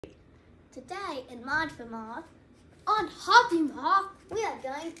Today in Mind for Math, on Happy Math, we are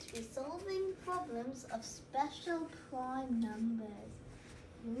going to be solving problems of special prime numbers.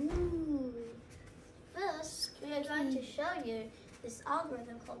 Ooh. First, we are going to show you this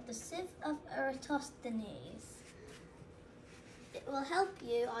algorithm called the sieve of Eratosthenes. It will help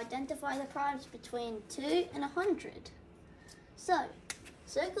you identify the primes between 2 and 100. So,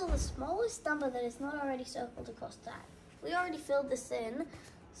 circle the smallest number that is not already circled across that. We already filled this in,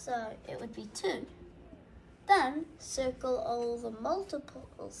 so it would be 2. Then circle all the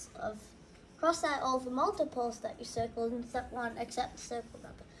multiples of, cross out all the multiples that you circled in step 1 except the circle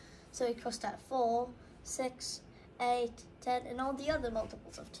number. So we crossed out 4, 6, 8, 10 and all the other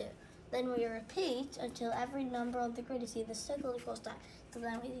multiples of 2. Then we repeat until every number on the grid is either circled across that. So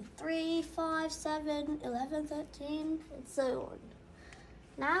then we do 3, 5, 7, 11, 13 and so on.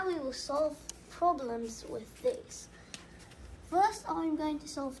 Now we will solve problems with these. First, I'm going to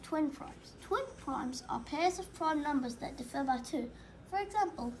solve twin primes. Twin primes are pairs of prime numbers that differ by 2. For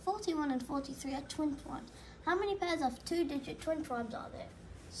example, 41 and 43 are twin primes. How many pairs of 2-digit twin primes are there?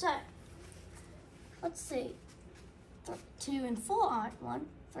 So, let's see. 2 and 4 aren't 1.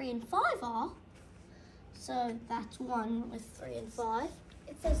 3 and 5 are. So that's 1 with 3 and 5.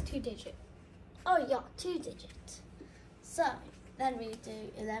 It says 2-digit. Oh yeah, 2-digit. So, then we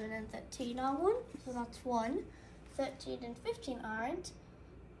do 11 and 13 are 1. So that's 1. 13 and 15 aren't.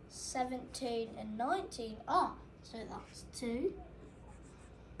 17 and 19 are. So that's 2.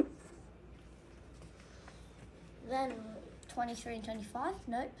 Then 23 and 25,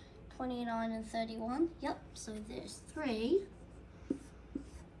 nope. 29 and 31, yep. So there's 3.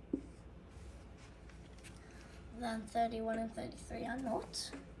 Then 31 and 33 are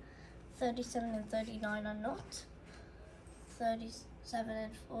not. 37 and 39 are not. 37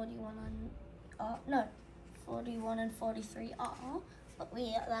 and 41 are no. 41 and 43 are, but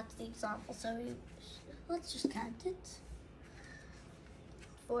that's the example, so let's just count it.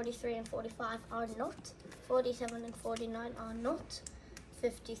 43 and 45 are not. 47 and 49 are not.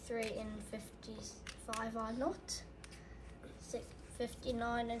 53 and 55 are not.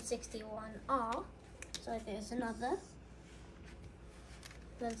 59 and 61 are. So there's another.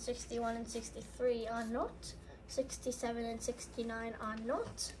 Then 61 and 63 are not. 67 and 69 are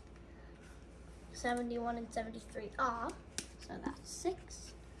not. 71 and 73 are. So that's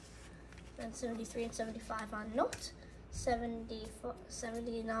 6. Then 73 and 75 are not.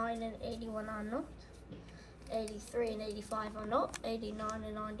 79 and 81 are not. 83 and 85 are not. 89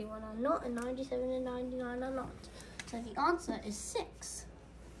 and 91 are not. And 97 and 99 are not. So the answer is 6.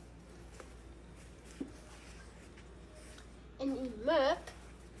 An emerp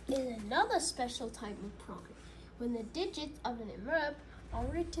is another special type of prime. When the digits of an emerp are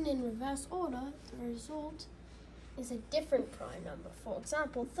written in reverse order, the result is a different prime number. For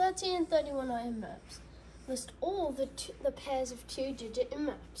example, 30 and 31 are emerps. List all the pairs of 2-digit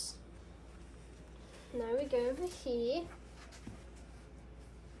emerps. Now we go over here.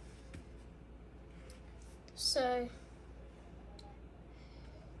 So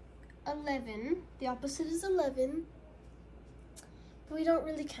 11, the opposite is 11. We don't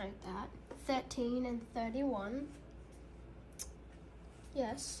really count that. 13 and 31.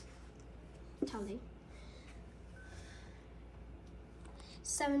 Yes. Tally.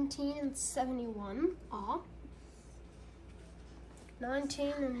 17 and 71 are.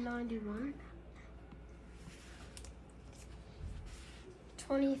 19 and 91.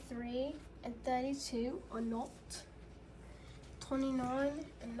 23 and 32 are not. 29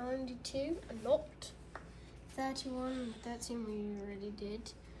 and 92 are not. 31 and 13 we already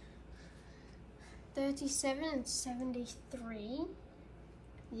did. 37 and 73,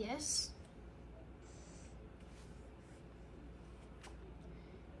 yes.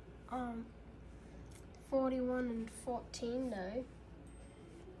 41 and 14, no.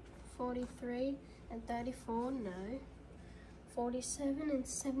 43 and 34, no. 47 and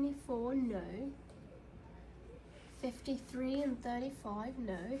 74, no. 53 and 35,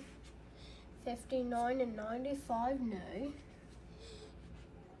 no. 59 and 95, no.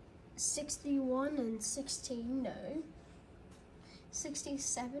 61 and 16, no.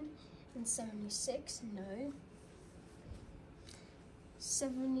 67 and 76, no.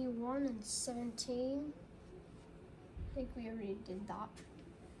 71 and 17, I think we already did that.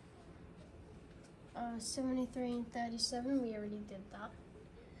 73 and 37, we already did that.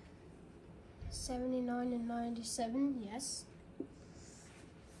 79 and 97, yes.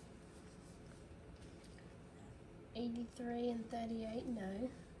 83 and 38, no.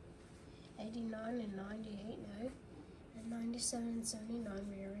 89 and 98, no. And 97 and 79,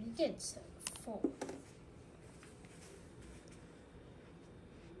 we already did, so 4.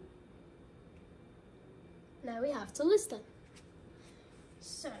 Now we have to list them.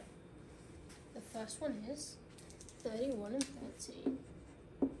 So, the first one is 31 and 13.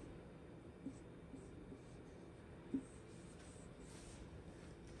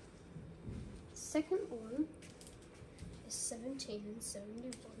 Second one is 17 and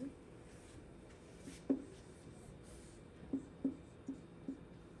 71.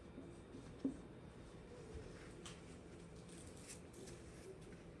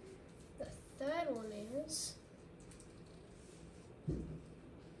 The third one is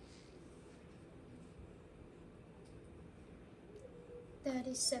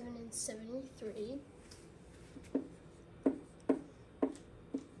 37 and 73.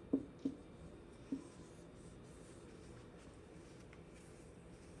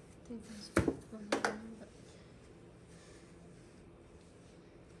 I think there's one more, but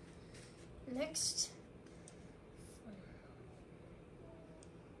next,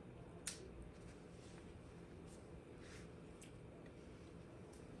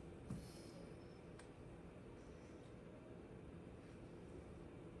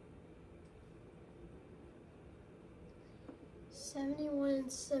 '71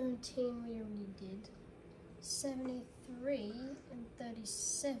 and 17 we already did. 73 and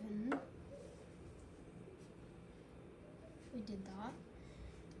 37. We did that.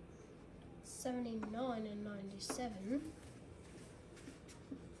 79 and 97.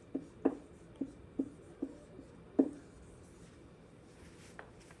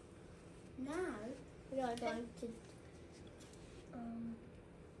 Now we are going to.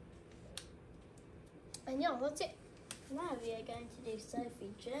 And yeah, that's it. Now we are going to do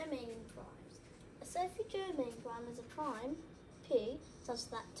Sophie Germain primes. A Sophie Germain prime is a prime p such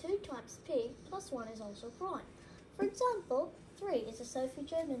that 2 times p plus 1 is also prime. For example, 3 is a Sophie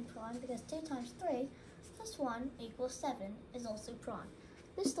Germain prime because 2 times 3 plus 1 equals 7 is also prime.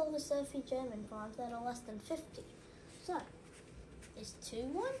 List all the Sophie Germain primes that are less than 50. So, is 2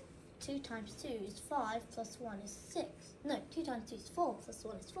 1? 2 times 2 is 5 plus 1 is 6. No, 2 times 2 is 4 plus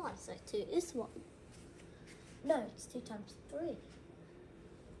 1 is 5, so 2 is 1. No, it's 2 times 3.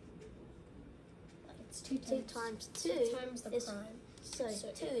 It's 2 times 2 times the is prime. So, So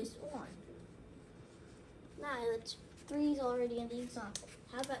 2 is 1. Now, the 3 is already in the example.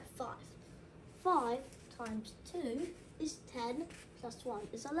 How about 5? 5 times 2 is 10 plus 1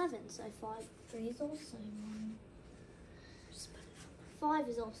 is 11. So 3 is also 1. 5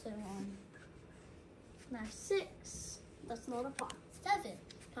 is also 1. Now 6, that's not a prime. 7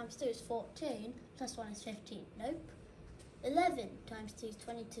 times 2 is 14 plus 1 is 15. Nope. 11 times 2 is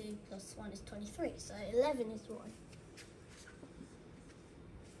 22 plus 1 is 23. So 11 is 1.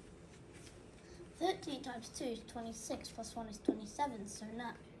 13 times 2 is 26 plus 1 is 27, so no.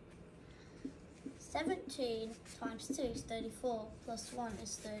 17 times 2 is 34 plus 1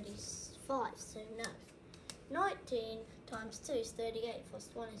 is 35, so no. 19 times 2 is 38 plus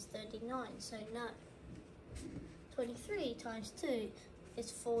 1 is 39, so no. 23 times 2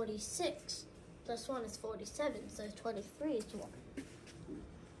 is 46 plus 1 is 47, so 23 is 1.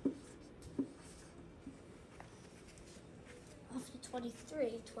 After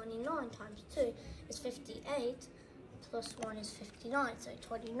 23, 29 times 2 is 58 plus 1 is 59, so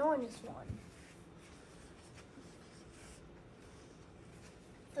 29 is 1.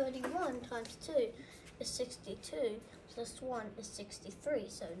 31 times 2 is 62 plus 1 is 63,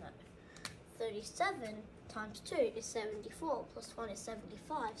 so no. 37 times 2 is 74 plus 1 is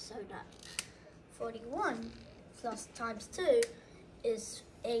 75, so no. 41 plus times 2 is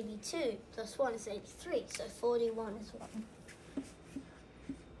 82 plus 1 is 83, so 41 is 1.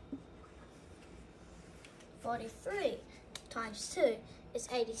 43 times 2 is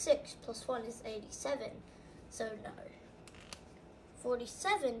 86 plus 1 is 87, so no.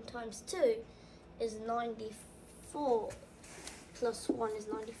 47 times 2 is 94 plus 1 is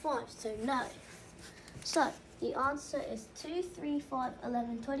 95, so no. So the answer is 2, 3, 5,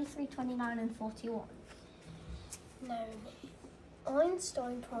 11, 23, 29 and 41. Now,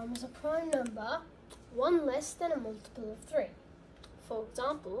 Einstein prime is a prime number, one less than a multiple of 3. For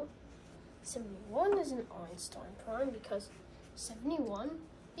example, 71 is an Einstein prime because 71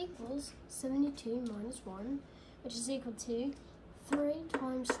 equals 72 minus 1, which is equal to 3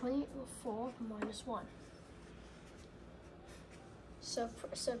 times 24 minus 1. So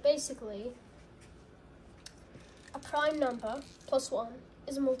basically, a prime number plus 1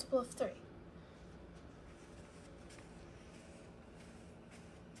 is a multiple of 3.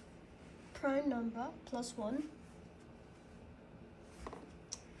 Prime number plus 1 .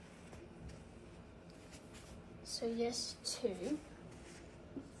 So yes, 2.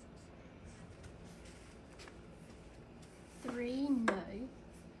 3, no.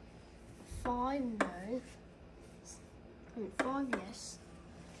 5, no. 5, yes.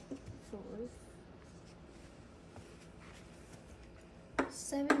 5.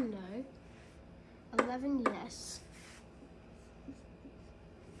 7, no. 11, yes.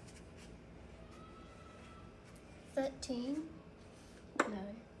 13, no.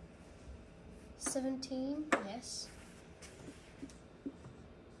 17, yes.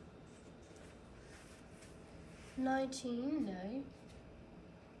 19, no.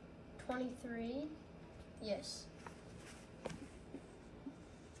 23, yes.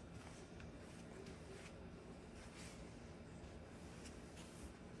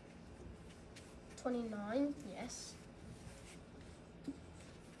 29, yes.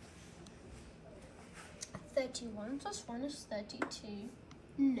 31 plus 1 is 32,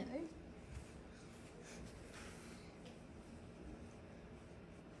 no.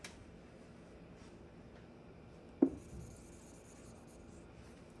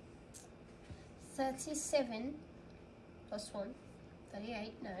 37 plus 1,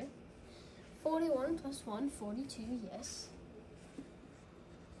 38, no. 41 plus 1, 42, yes.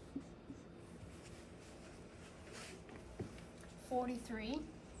 43,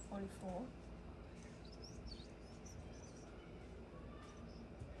 44.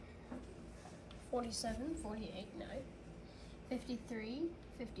 47, 48, no. 53,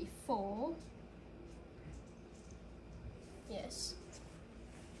 54, yes.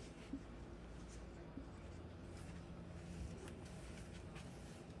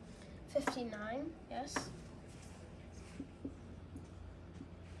 59, yes.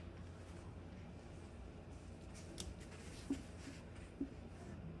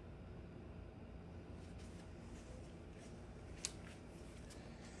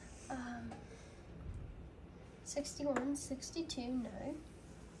 61, 62, no.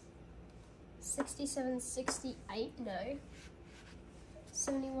 67, 68, no.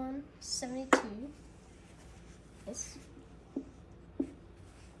 71, 72, yes.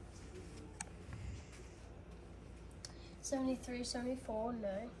 73, 74,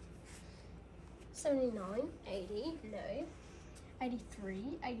 no. 79, 80, no.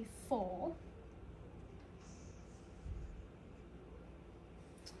 83, 84.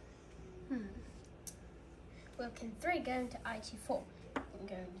 Well, can 3 go into 84? And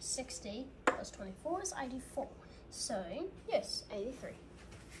go into 60 plus 24 is 84. So, yes, 83.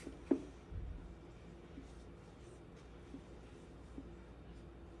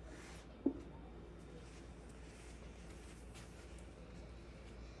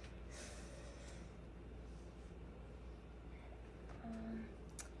 Um,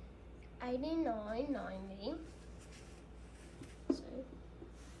 89, 90. So,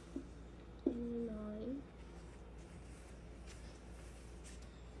 89.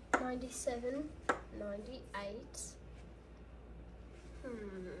 97, 98.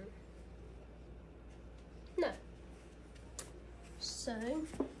 No. So,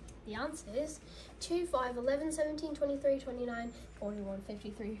 the answer is 2, 5, 11, 17, 23, 29, 41,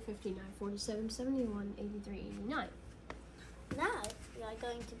 53, 59, 47, 71, 83, 89. Now we are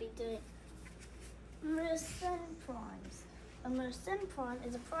going to be doing Mersenne primes. A Mersenne prime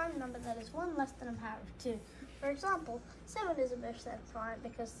is a prime number that is 1 less than a power of 2. For example, 7 is a Mersenne prime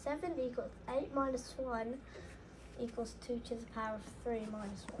because 7 equals 8 minus 1 equals 2 to the power of 3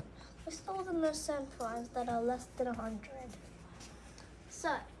 minus 1. List all the Mersenne primes that are less than 100.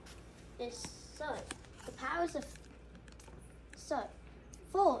 So, the powers of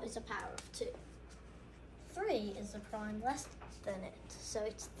 4 is a power of 2. 3 is a prime less than it, so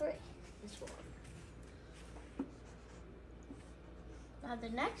it's 3 is 1. Now the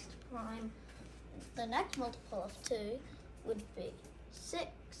next multiple of 2 would be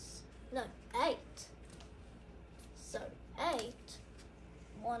 8. So 8,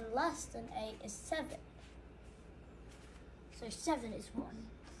 1 less than 8 is 7. So 7 is 1.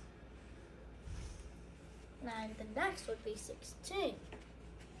 Now the next would be 16.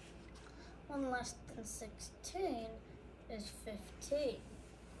 1 less than 16 is 15.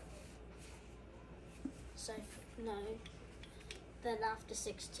 So then after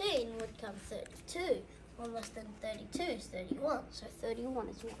 16 would come 32. 1 less than 32 is 31. So 31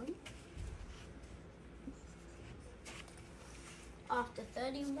 is 1. After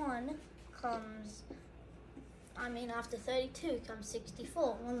 32 comes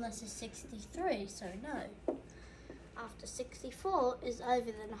 64. 1 less is 63, so no. After 64 is over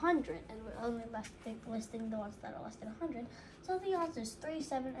than 100, and we're only listing the ones that are less than 100. So the answer is 3,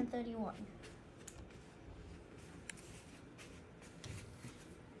 7, and 31.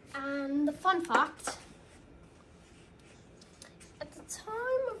 And the fun fact, at the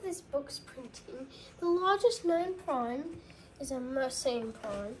time of this book's printing, the largest known prime is a Mersenne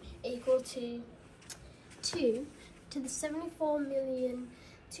prime equal to 2, to the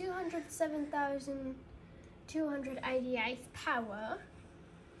 74,207,288th power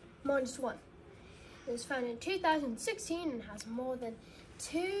minus 1. It was found in 2016 and has more than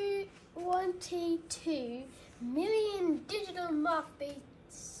 22 million digital math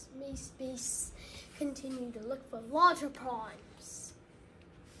beasts continue to look for larger primes.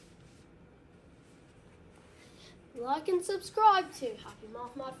 Like and subscribe to Happy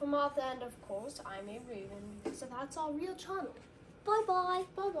Math for Math, and of course I'm a Ruben, so that's our real channel. Bye bye.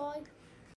 Bye bye.